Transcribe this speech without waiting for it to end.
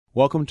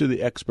Welcome to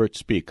the Expert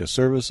Speak, a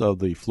service of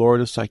the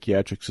Florida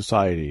Psychiatric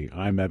Society.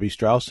 I'm Abby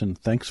Strauss, and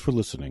thanks for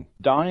listening.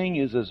 Dying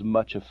is as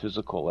much a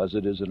physical as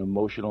it is an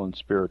emotional and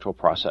spiritual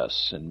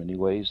process. In many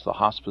ways, the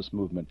hospice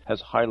movement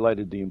has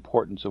highlighted the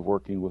importance of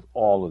working with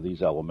all of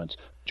these elements.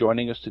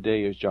 Joining us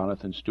today is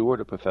Jonathan Stewart,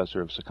 a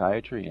professor of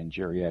psychiatry and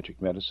geriatric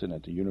medicine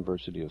at the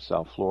University of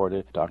South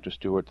Florida. Dr.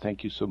 Stewart,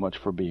 thank you so much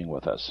for being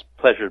with us.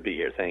 Pleasure to be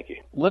here. Thank you.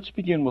 Let's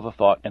begin with a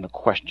thought and a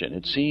question.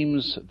 It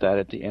seems that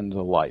at the end of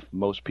the life,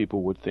 most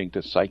people would think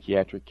that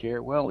psychiatric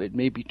care, well, it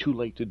may be too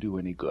late to do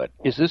any good.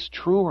 Is this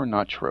true or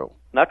not true?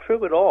 Not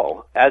true at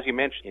all. As you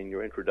mentioned in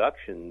your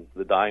introduction,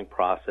 the dying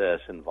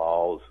process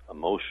involves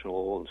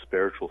emotional and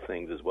spiritual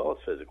things as well as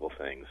physical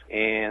things.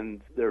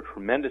 And there's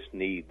tremendous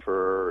need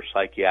for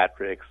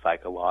psychiatric,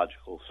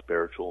 psychological,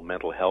 spiritual,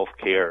 mental health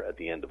care at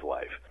the end of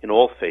life in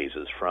all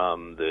phases,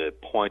 from the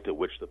point at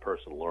which the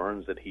person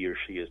learns that he or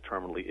she is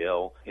terminally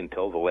ill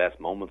until the last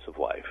moments of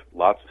life.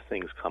 Lots of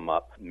things come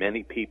up.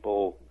 Many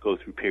people go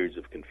through periods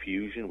of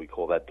confusion. We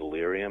call that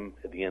delirium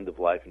at the end of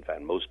life. In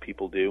fact, most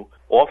people do.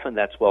 Often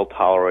that's well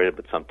tolerated,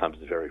 but sometimes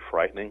it's very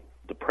frightening.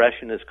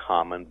 Depression is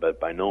common, but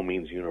by no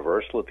means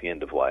universal at the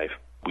end of life.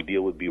 We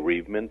deal with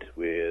bereavement,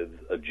 with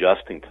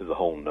adjusting to the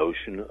whole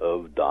notion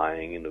of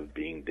dying and of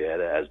being dead,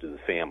 as do the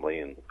family,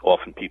 and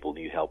often people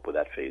need help with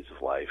that phase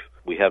of life.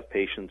 We have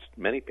patients,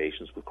 many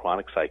patients with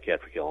chronic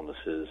psychiatric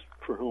illnesses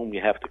for whom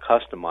you have to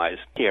customize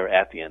care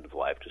at the end of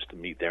life just to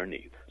meet their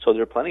needs. So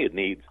there are plenty of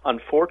needs.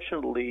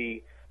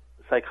 Unfortunately,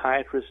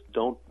 psychiatrists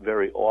don't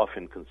very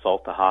often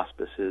consult the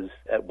hospices.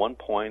 At one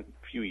point,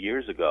 a few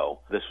years ago,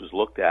 this was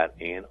looked at,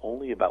 and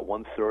only about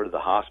one-third of the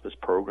hospice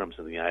programs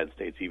in the United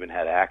States even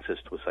had access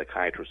to a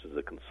psychiatrist as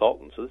a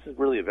consultant. So this is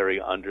really a very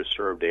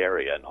underserved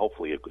area, and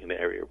hopefully an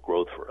area of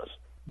growth for us.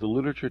 The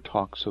literature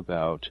talks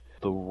about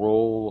the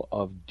role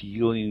of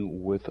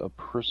dealing with a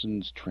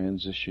person's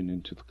transition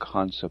into the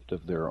concept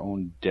of their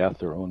own death,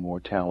 their own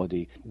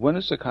mortality. When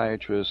a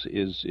psychiatrist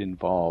is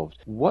involved,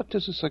 what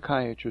does a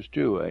psychiatrist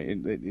do?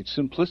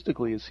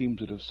 Simplistically, it seems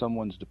that if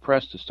someone's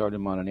depressed, to start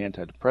him on an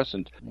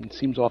antidepressant, it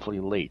seems awfully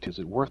late. Is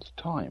it worth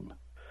the time?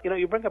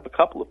 You bring up a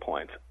couple of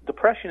points.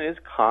 Depression is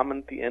common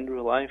at the end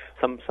of life.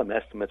 Some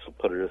estimates will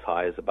put it as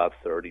high as about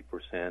 30%,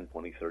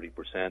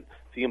 20-30%.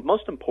 The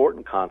most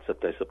important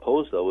concept, I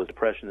suppose, though, is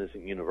depression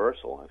isn't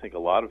universal. I think a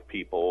lot of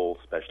people,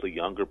 especially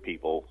younger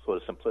people,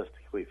 sort of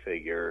simplistically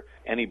figure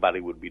anybody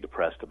would be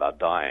depressed about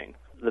dying.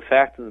 The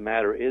fact of the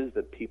matter is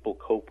that people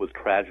cope with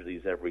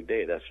tragedies every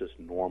day. That's just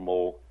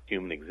normal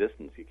human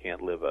existence. You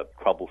can't live a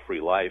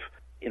trouble-free life.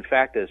 In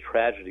fact, as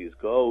tragedies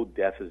go,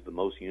 death is the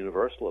most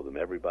universal of them.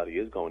 Everybody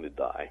is going to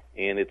die.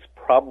 And it's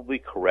probably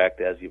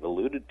correct, as you've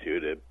alluded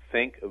to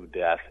think of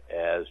death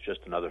as just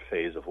another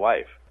phase of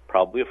life.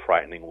 Probably a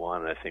frightening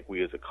one, and I think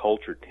we as a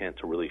culture tend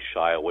to really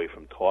shy away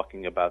from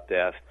talking about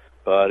death,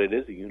 but it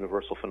is a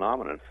universal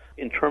phenomenon.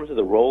 In terms of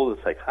the role of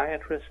the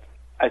psychiatrist,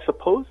 I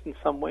suppose in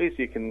some ways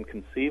you can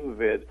conceive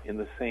of it in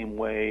the same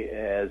way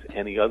as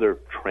any other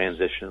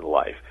transition in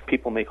life.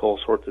 People make all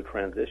sorts of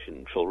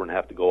transitions. Children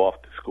have to go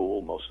off to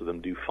school. Most of them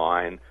do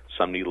fine.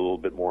 Some need a little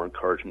bit more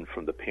encouragement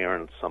from the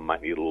parents. Some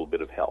might need a little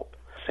bit of help.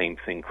 Same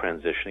thing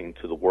transitioning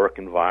to the work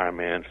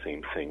environment.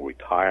 Same thing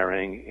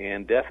retiring.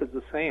 And death is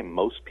the same.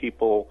 Most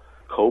people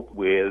cope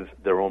with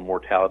their own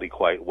mortality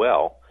quite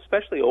well.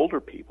 Especially older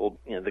people,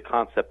 the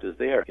concept is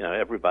there.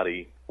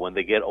 Everybody, when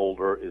they get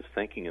older, is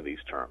thinking in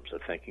these terms. They're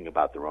thinking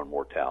about their own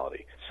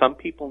mortality. Some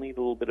people need a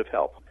little bit of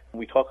help. When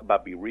we talk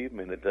about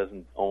bereavement, it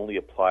doesn't only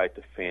apply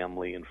to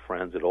family and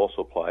friends. It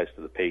also applies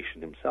to the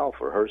patient himself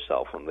or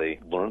herself when they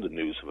learn the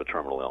news of a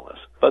terminal illness.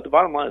 But the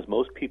bottom line is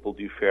most people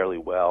do fairly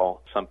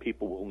well. Some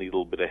people will need a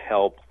little bit of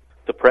help.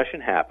 Depression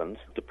happens.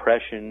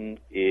 Depression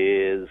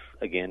is,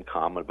 again,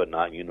 common but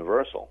not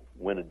universal.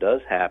 When it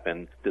does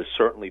happen, there's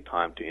certainly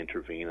time to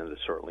intervene, and there's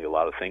certainly a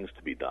lot of things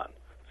to be done.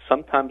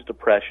 Sometimes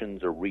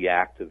depressions are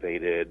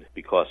reactivated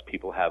because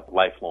people have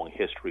lifelong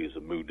histories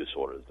of mood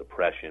disorders,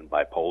 depression,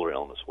 bipolar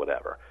illness,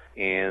 whatever.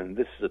 And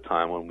this is a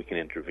time when we can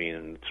intervene,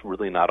 and it's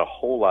really not a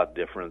whole lot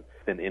different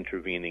than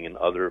intervening in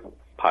other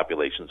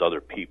populations,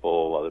 other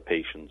people, other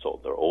patients,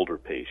 or older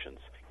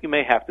patients. You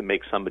may have to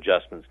make some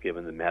adjustments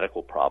given the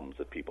medical problems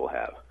that people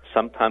have.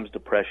 Sometimes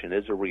depression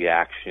is a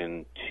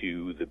reaction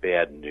to the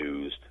bad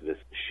news, to this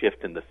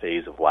shift in the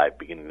phase of life,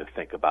 beginning to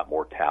think about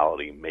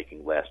mortality,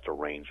 making last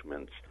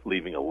arrangements,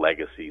 leaving a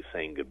legacy,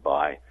 saying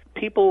goodbye.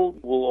 People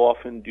will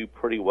often do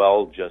pretty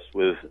well just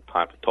with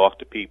time to talk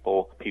to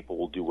people. People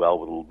will do well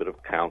with a little bit of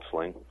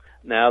counseling.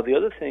 Now, the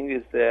other thing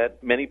is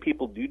that many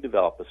people do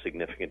develop a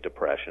significant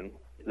depression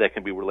that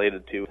can be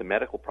related to the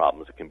medical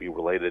problems. It can be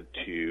related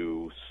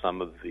to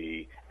some of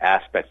the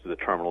aspects of the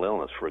terminal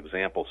illness. For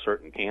example,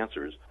 certain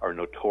cancers are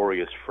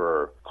notorious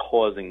for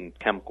causing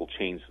chemical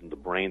changes in the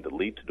brain that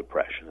lead to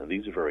depression, and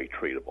these are very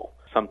treatable.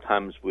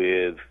 Sometimes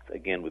with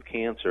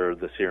cancer,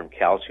 the serum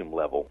calcium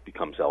level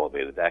becomes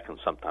elevated. That can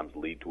sometimes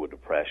lead to a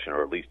depression,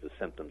 or at least the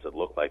symptoms that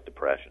look like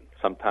depression.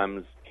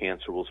 Sometimes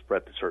cancer will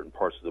spread to certain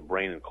parts of the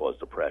brain and cause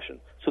depression.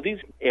 So these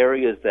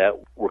areas that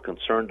we're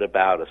concerned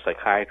about, a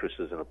psychiatrist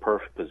is in a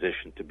perfect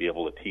position to be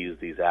able to tease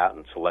these out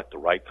and select the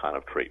right kind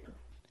of treatment.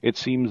 It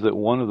seems that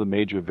one of the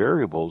major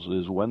variables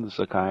is when the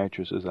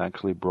psychiatrist is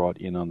actually brought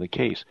in on the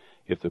case.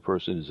 If the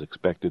person is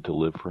expected to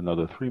live for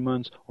another 3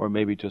 months or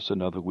maybe just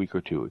another week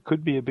or two, it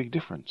could be a big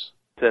difference.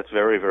 That's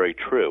very, very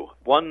true.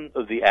 One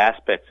of the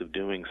aspects of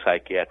doing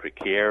psychiatric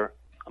care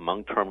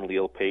among terminally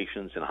ill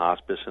patients in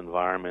hospice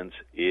environments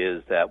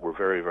is that we're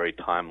very, very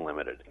time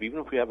limited. Even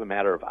if we have a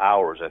matter of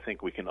hours, I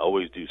think we can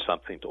always do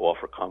something to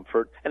offer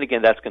comfort. And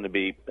again, that's going to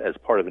be as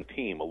part of a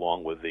team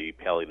along with the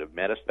palliative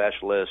medicine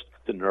specialist,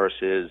 the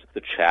nurses,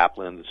 the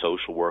chaplain, the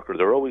social worker.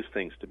 There are always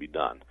things to be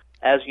done.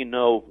 As you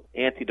know,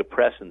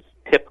 antidepressants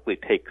typically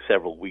take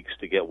several weeks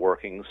to get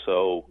working.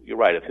 So you're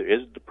right, if there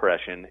is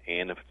depression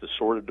and if it's the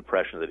sort of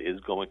depression that is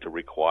going to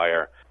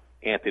require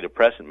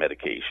antidepressant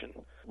medication,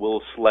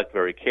 we'll select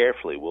very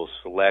carefully. We'll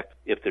select,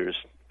 if there's,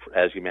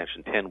 as you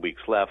mentioned, 10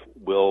 weeks left,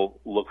 we'll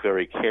look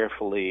very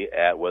carefully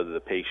at whether the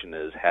patient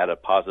has had a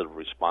positive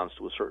response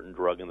to a certain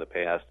drug in the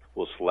past.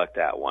 We'll select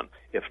that one.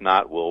 If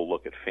not, we'll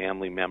look at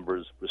family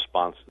members'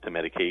 response to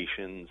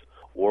medications,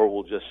 or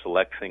we'll just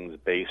select things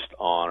based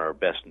on our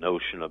best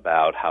notion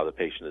about how the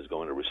patient is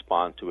going to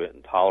respond to it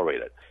and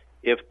tolerate it.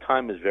 If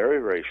time is very,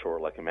 very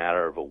short, like a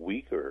matter of a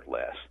week or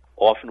less,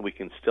 often we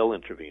can still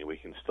intervene. We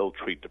can still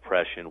treat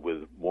depression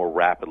with more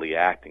rapidly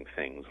acting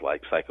things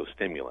like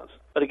psychostimulants.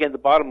 But again, the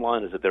bottom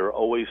line is that there are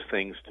always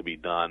things to be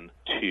done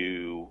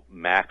to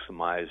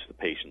maximize the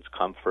patient's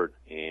comfort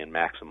and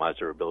maximize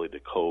their ability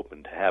to cope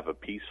and to have a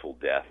peaceful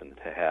death and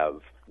to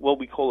have what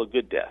we call a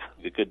good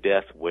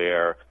death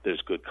where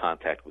there's good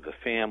contact with the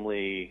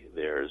family,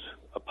 there's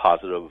a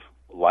positive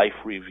life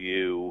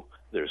review,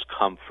 there's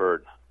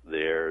comfort,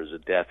 there's a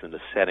death in a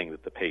setting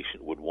that the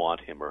patient would want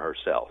him or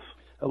herself.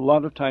 A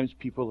lot of times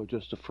people are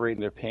just afraid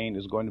their pain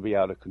is going to be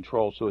out of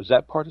control. So is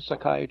that part of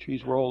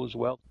psychiatry's role as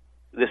well?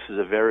 This is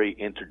a very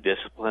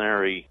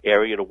interdisciplinary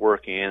area to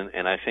work in,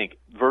 and I think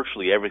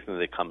virtually everything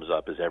that comes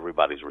up is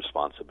everybody's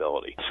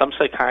responsibility. Some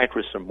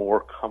psychiatrists are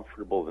more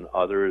comfortable than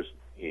others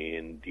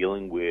in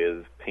dealing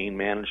with pain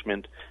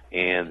management,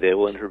 and they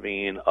will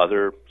intervene.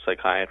 Other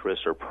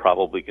psychiatrists are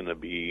probably going to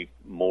be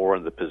more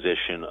in the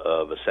position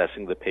of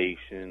assessing the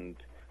patient,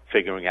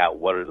 figuring out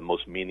what are the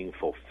most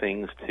meaningful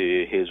things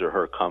to his or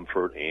her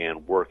comfort,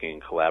 and working in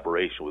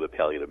collaboration with a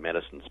palliative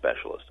medicine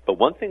specialist. But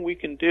one thing we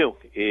can do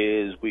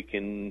is we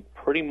can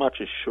pretty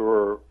much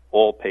assure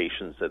all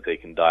patients that they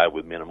can die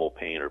with minimal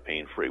pain or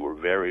pain-free. We're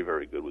very,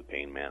 very good with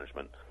pain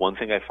management. One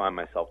thing I find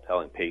myself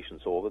telling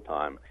patients all the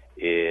time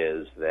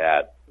is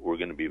that we're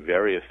going to be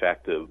very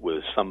effective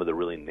with some of the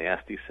really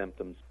nasty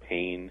symptoms: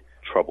 pain,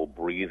 trouble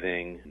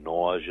breathing,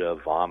 nausea,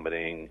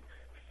 vomiting,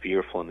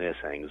 fearfulness,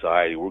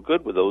 anxiety. We're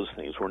good with those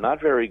things. We're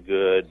not very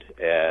good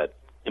at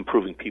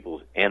improving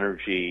people's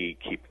energy,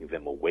 keeping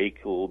them awake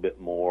a little bit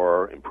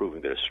more,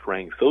 improving their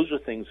strength. Those are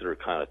things that are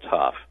kind of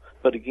tough.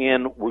 But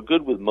again, we're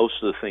good with most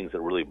of the things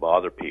that really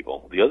bother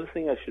people. The other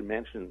thing I should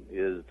mention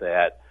is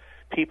that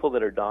people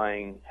that are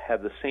dying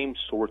have the same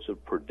sorts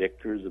of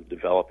predictors of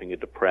developing a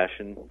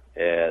depression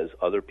as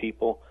other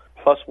people.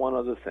 Plus one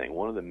other thing,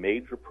 one of the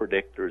major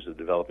predictors of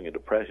developing a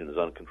depression is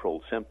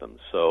uncontrolled symptoms.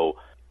 So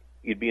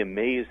you'd be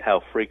amazed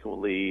how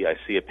frequently I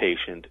see a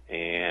patient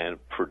and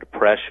for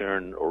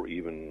depression or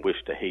even wish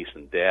to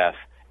hasten death,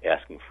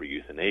 asking for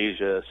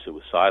euthanasia,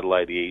 suicidal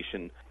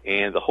ideation,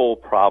 and the whole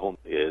problem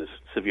is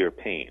severe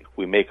pain.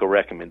 We make a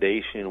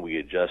recommendation, we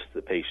adjust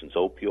the patient's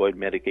opioid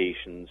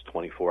medications.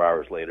 24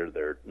 hours later,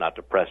 they're not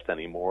depressed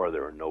anymore,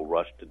 they're in no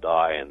rush to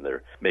die, and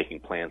they're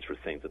making plans for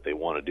things that they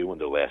want to do in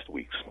their last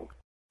weeks.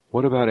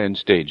 What about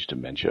end-stage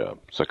dementia?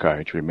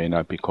 Psychiatry may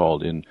not be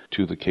called in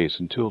to the case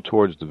until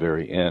towards the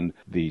very end.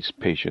 These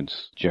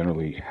patients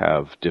generally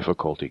have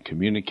difficulty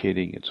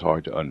communicating. It's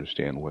hard to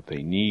understand what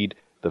they need.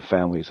 The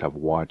families have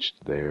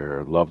watched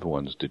their loved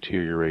ones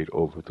deteriorate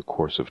over the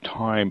course of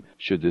time.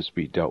 Should this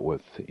be dealt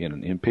with in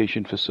an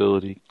inpatient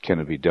facility? Can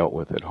it be dealt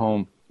with at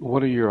home?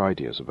 What are your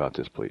ideas about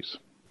this, please?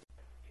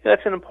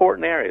 That's an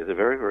important area. It's a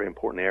very, very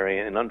important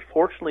area. And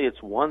unfortunately,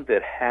 it's one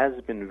that has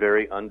been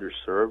very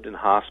underserved in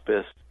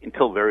hospice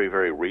until very,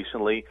 very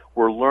recently.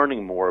 We're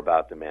learning more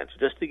about dementia.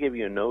 Just to give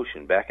you a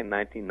notion, back in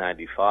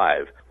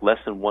 1995, less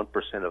than 1%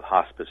 of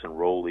hospice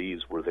enrollees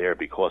were there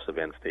because of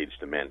end-stage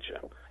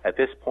dementia. At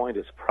this point,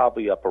 it's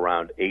probably up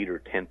around 8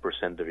 or 10%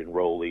 of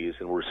enrollees,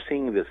 and we're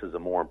seeing this as a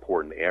more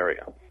important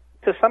area.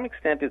 To some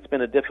extent, it's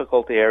been a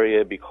difficult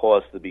area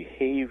because the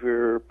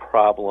behavior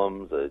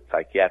problems, the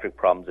psychiatric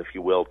problems, if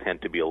you will,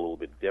 tend to be a little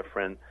bit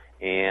different.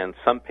 And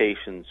some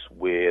patients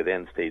with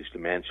end-stage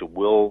dementia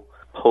will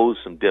pose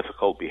some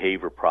difficult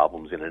behavior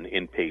problems in an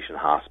inpatient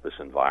hospice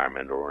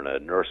environment or in a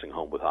nursing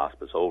home with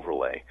hospice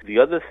overlay. The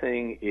other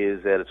thing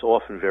is that it's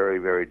often very,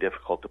 very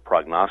difficult to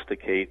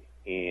prognosticate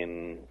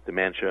in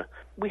dementia,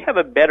 we have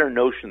a better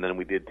notion than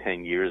we did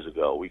 10 years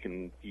ago. We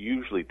can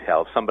usually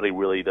tell if somebody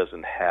really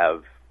doesn't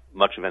have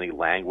much of any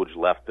language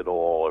left at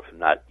all, if they're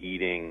not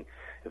eating,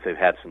 if they've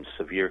had some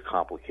severe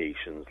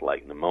complications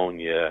like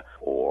pneumonia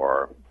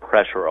or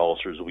pressure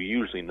ulcers. We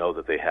usually know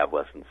that they have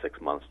less than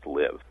 6 months to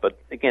live. But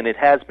again, it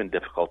has been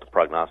difficult to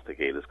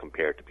prognosticate as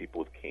compared to people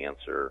with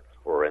cancer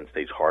or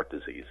end-stage heart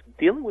disease.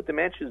 Dealing with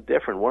dementia is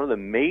different. One of the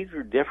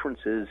major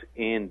differences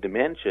in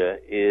dementia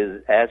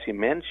is, as you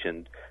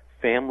mentioned,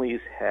 families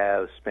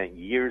have spent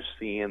years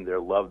seeing their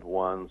loved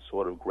ones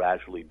sort of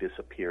gradually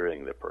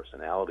disappearing. Their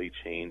personality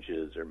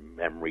changes, their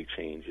memory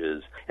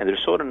changes, and they're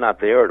sort of not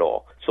there at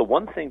all. So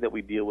one thing that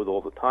we deal with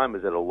all the time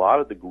is that a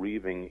lot of the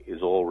grieving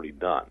is already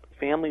done.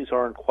 Families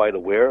aren't quite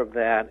aware of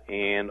that,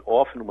 and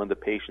often when the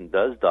patient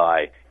does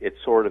die, it's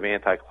sort of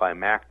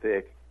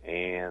anticlimactic,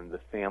 and the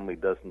family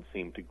doesn't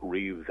seem to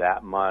grieve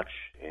that much,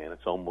 and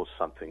it's almost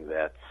something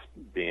that's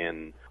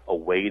been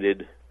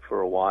awaited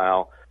for a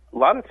while. A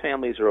lot of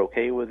families are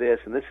okay with this,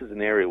 and this is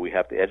an area we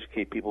have to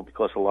educate people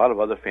because a lot of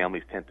other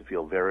families tend to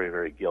feel very,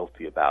 very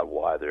guilty about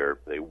why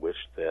they wish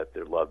that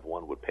their loved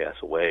one would pass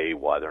away,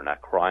 why they're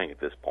not crying at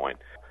this point.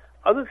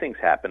 Other things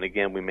happen.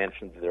 Again, we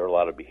mentioned that there are a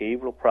lot of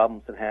behavioral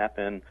problems that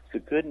happen. The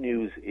good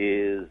news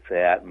is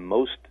that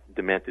most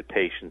demented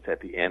patients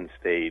at the end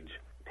stage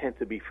tend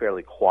to be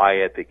fairly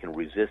quiet. They can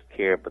resist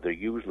care, but there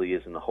usually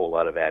isn't a whole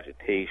lot of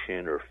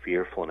agitation or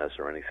fearfulness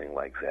or anything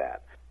like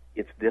that.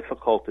 It's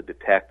difficult to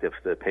detect if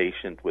the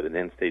patient with an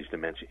end-stage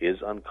dementia is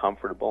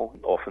uncomfortable.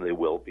 Often they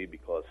will be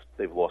because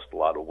they've lost a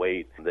lot of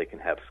weight. They can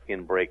have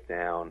skin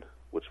breakdown,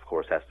 which of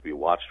course has to be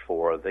watched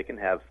for. They can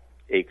have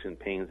aches and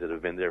pains that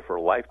have been there for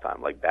a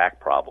lifetime, like back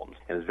problems.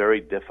 And it's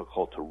very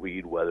difficult to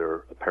read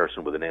whether a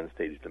person with an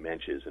end-stage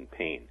dementia is in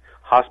pain.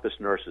 Hospice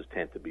nurses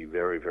tend to be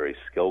very, very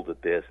skilled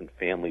at this, and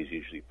families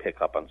usually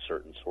pick up on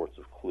certain sorts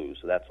of clues.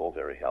 So that's all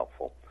very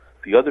helpful.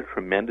 The other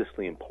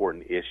tremendously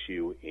important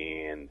issue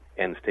in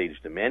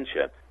end-stage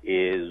dementia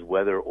is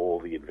whether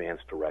all the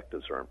advanced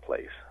directives are in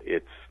place.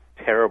 It's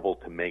terrible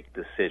to make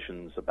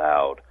decisions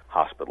about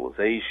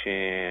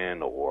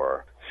hospitalization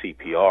or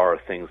CPR or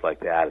things like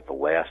that at the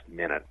last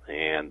minute.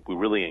 And we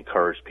really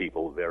encourage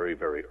people very,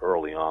 very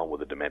early on with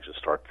the dementia to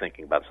start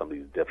thinking about some of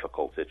these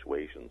difficult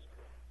situations.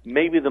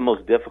 Maybe the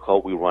most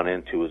difficult we run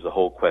into is the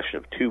whole question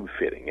of tube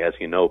fitting. As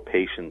you know,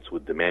 patients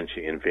with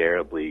dementia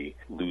invariably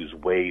lose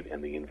weight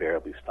and they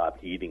invariably stop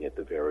eating at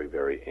the very,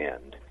 very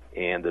end.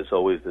 And there's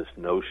always this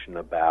notion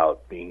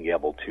about being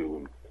able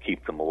to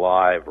keep them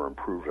alive or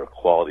improve their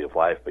quality of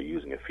life by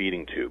using a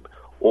feeding tube.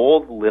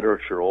 All the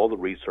literature, all the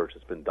research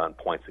that's been done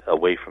points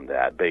away from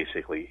that.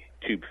 Basically,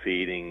 tube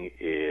feeding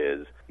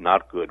is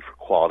not good for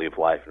quality of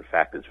life. In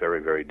fact, it's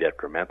very, very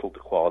detrimental to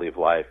quality of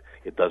life.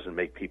 It doesn't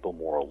make people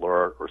more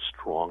alert or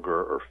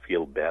stronger or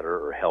feel better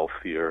or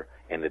healthier,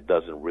 and it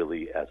doesn't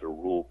really, as a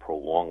rule,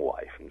 prolong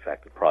life. In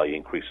fact, it probably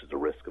increases the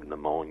risk of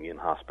pneumonia and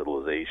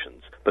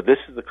hospitalizations. But this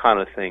is the kind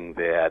of thing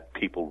that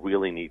people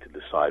really need to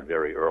decide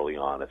very early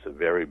on. It's a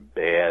very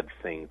bad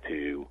thing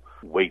to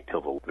wait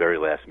till the very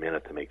last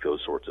minute to make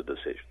those sorts of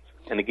decisions.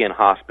 And again,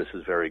 hospice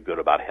is very good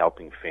about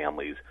helping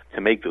families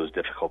to make those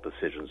difficult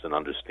decisions and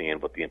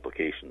understand what the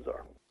implications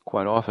are.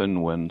 Quite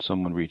often when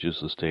someone reaches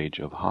the stage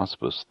of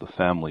hospice, the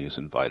family is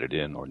invited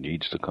in or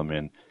needs to come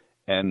in,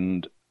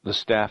 and the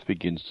staff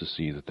begins to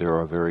see that there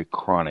are very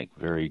chronic,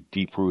 very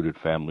deep-rooted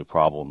family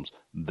problems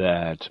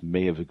that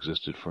may have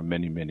existed for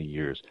many, many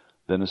years.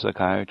 Then a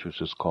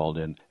psychiatrist is called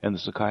in, and the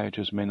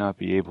psychiatrist may not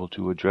be able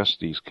to address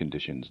these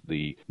conditions.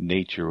 The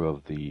nature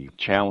of the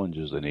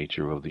challenges, the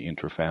nature of the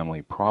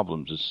interfamily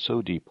problems is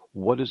so deep.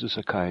 What does a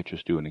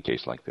psychiatrist do in a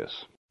case like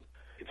this?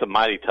 It's a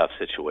mighty tough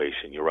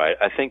situation, you're right.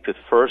 I think the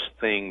first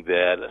thing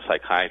that a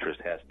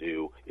psychiatrist has to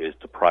do is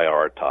to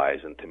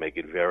prioritize and to make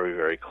it very,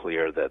 very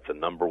clear that the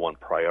number one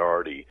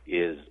priority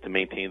is to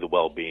maintain the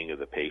well-being of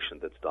the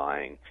patient that's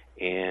dying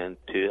and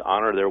to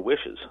honor their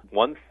wishes.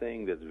 One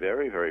thing that's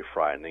very, very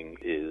frightening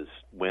is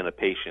when a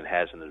patient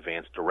has an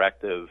advanced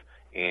directive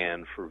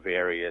and for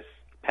various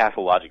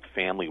pathologic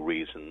family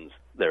reasons,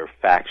 there are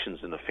factions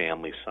in the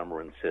family. Some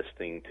are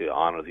insisting to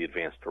honor the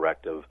advanced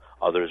directive.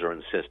 Others are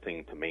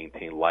insisting to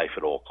maintain life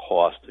at all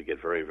costs, to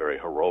get very, very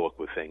heroic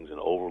with things and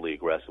overly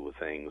aggressive with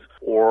things.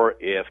 Or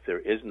if there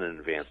isn't an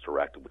advanced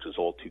directive, which is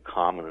all too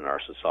common in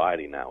our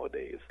society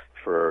nowadays,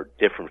 for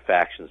different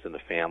factions in the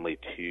family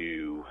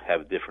to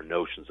have different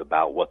notions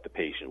about what the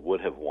patient would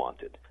have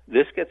wanted.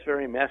 This gets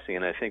very messy,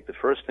 and I think the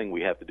first thing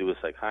we have to do as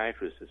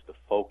psychiatrists is to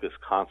focus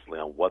constantly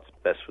on what's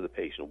best for the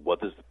patient,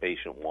 what does the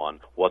patient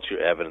want, what's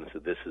your evidence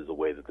that this is the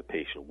way that the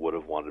patient would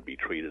have wanted to be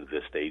treated at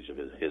this stage of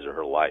his or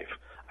her life.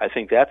 I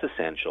think that's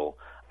essential.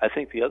 I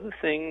think the other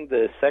thing,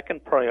 the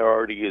second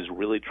priority is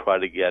really try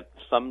to get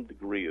some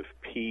degree of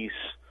peace,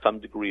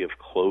 some degree of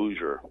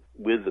closure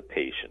with the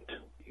patient.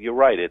 You're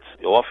right. It's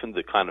often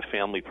the kind of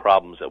family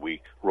problems that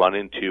we run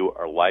into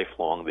are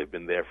lifelong. They've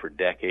been there for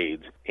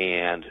decades.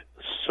 And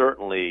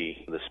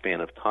certainly in the span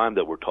of time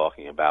that we're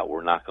talking about,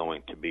 we're not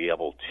going to be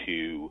able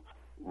to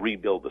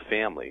rebuild the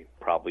family.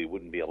 Probably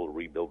wouldn't be able to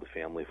rebuild the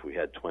family if we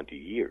had 20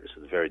 years.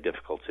 It's a very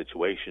difficult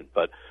situation,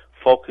 but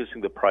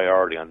focusing the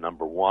priority on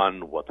number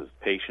one, what does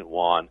the patient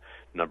want?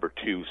 Number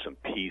two, some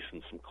peace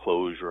and some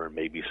closure and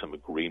maybe some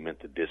agreement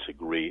to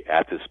disagree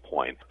at this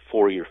point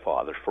for your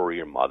father, for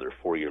your mother,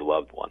 for your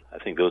loved one.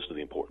 I think those are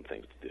the important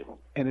things to do.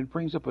 And it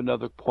brings up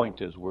another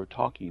point as we're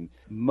talking.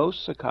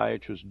 Most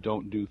psychiatrists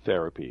don't do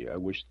therapy. I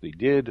wish they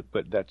did,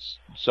 but that's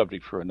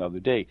subject for another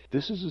day.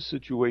 This is a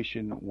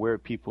situation where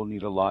people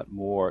need a lot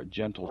more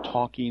gentle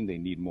talking. They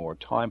need more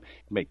time.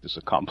 Make this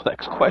a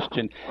complex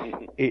question.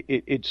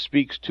 It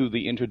speaks to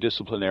the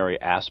interdisciplinary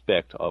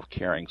aspect of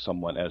caring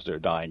someone as they're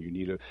dying. You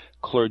need a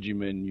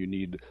clergyman, you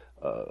need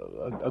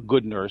a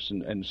good nurse,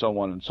 and so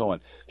on and so on.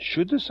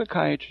 Should the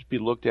psychiatrist be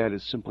looked at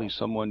as simply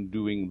someone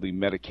doing the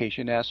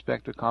medication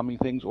aspect of calming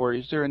things, or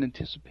is there an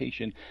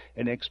anticipation,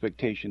 an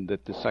expectation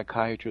that the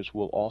psychiatrist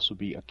will also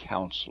be a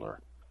counselor?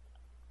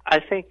 I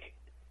think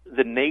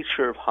the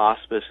nature of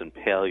hospice and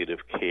palliative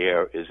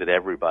care is that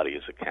everybody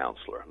is a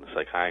counselor, and the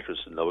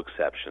psychiatrist is no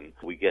exception.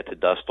 We get to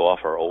dust off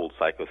our old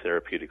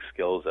psychotherapeutic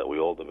skills that we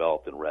all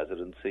developed in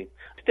residency.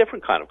 It's a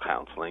different kind of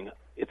counseling.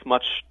 It's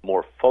much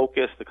more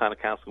focused. The kind of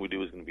counseling we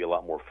do is going to be a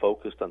lot more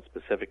focused on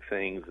specific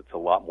things. It's a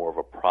lot more of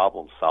a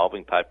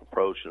problem-solving type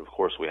approach, and of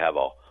course we have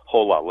a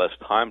whole lot less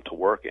time to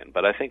work in.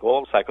 But I think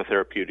all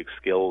psychotherapeutic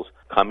skills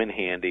come in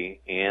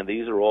handy, and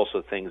these are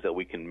also things that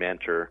we can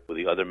mentor with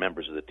the other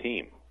members of the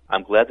team.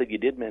 I'm glad that you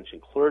did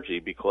mention clergy,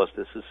 because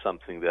this is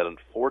something that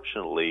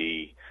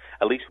unfortunately,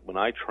 at least when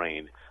I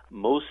trained,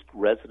 most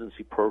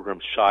residency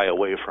programs shy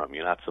away from.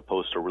 You're not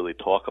supposed to really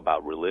talk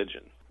about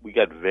religion. We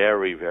got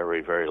very,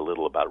 very, very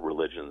little about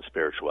religion and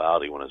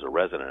spirituality when I was a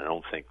resident. I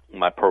don't think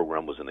my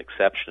program was an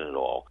exception at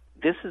all.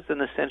 This is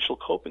an essential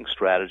coping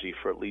strategy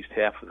for at least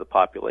half of the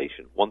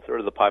population. 1/3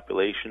 of the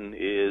population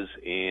is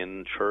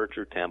in church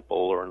or temple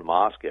or in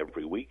mosque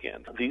every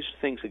weekend. These are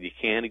things that you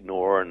can't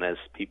ignore, and as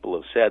people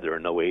have said, there are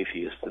no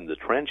atheists in the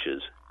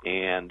trenches.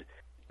 And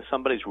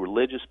somebody's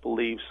religious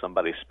beliefs,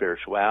 somebody's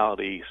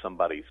spirituality,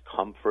 somebody's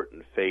comfort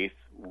and faith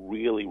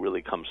really,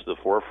 really comes to the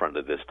forefront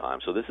at this time.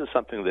 So this is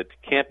something that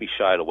can't be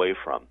shied away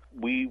from.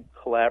 We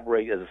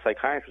collaborate, as a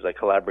psychiatrist, I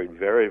collaborate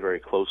very, very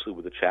closely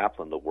with the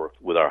chaplain that works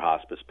with our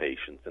hospice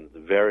patients, and it's a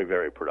very,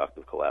 very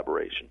productive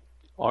collaboration.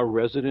 Are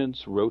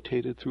residents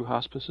rotated through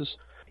hospices?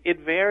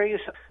 It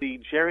varies. The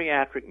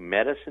geriatric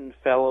medicine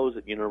fellows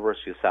at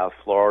University of South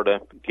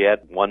Florida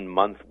get 1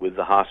 month with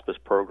the hospice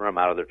program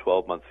out of their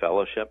 12-month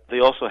fellowship. They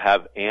also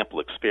have ample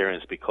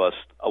experience because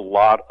a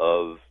lot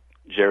of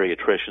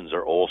geriatricians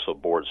are also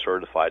board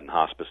certified in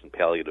hospice and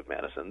palliative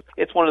medicine.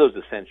 It's one of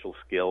those essential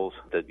skills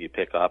that you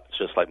pick up. It's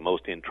just like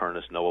most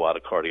internists know a lot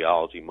of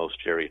cardiology, most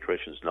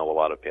geriatricians know a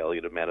lot of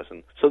palliative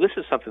medicine. So this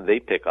is something they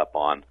pick up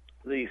on.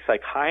 The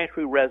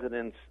psychiatry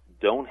residents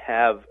don't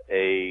have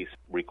a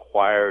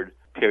required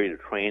period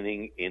of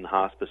training in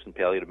hospice and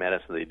palliative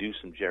medicine. They do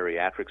some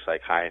geriatric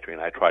psychiatry,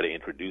 and I try to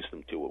introduce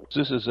them to it.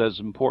 This is as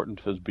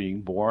important as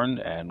being born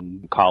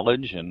and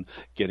college and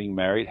getting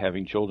married,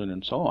 having children,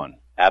 and so on.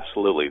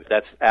 Absolutely.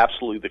 That's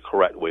absolutely the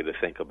correct way to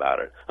think about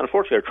it.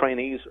 Unfortunately, our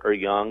trainees are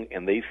young,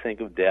 and they think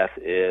of death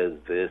as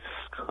this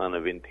kind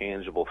of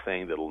intangible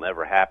thing that will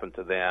never happen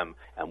to them,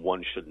 and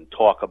one shouldn't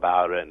talk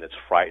about it, and it's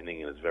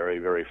frightening, and it's very,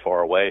 very far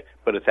away.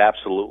 But it's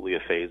absolutely a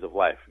phase of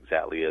life,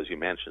 exactly as you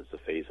mentioned.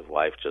 It's a phase of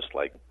life, just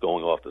like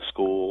going off to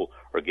school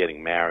or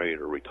getting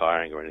married or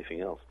retiring or anything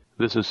else.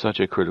 This is such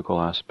a critical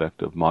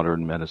aspect of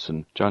modern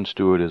medicine. Jon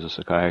Stewart is a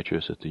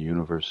psychiatrist at the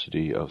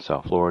University of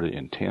South Florida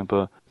in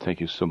Tampa.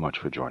 Thank you so much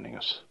for joining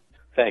us.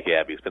 Thank you,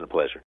 Abby. It's been a pleasure.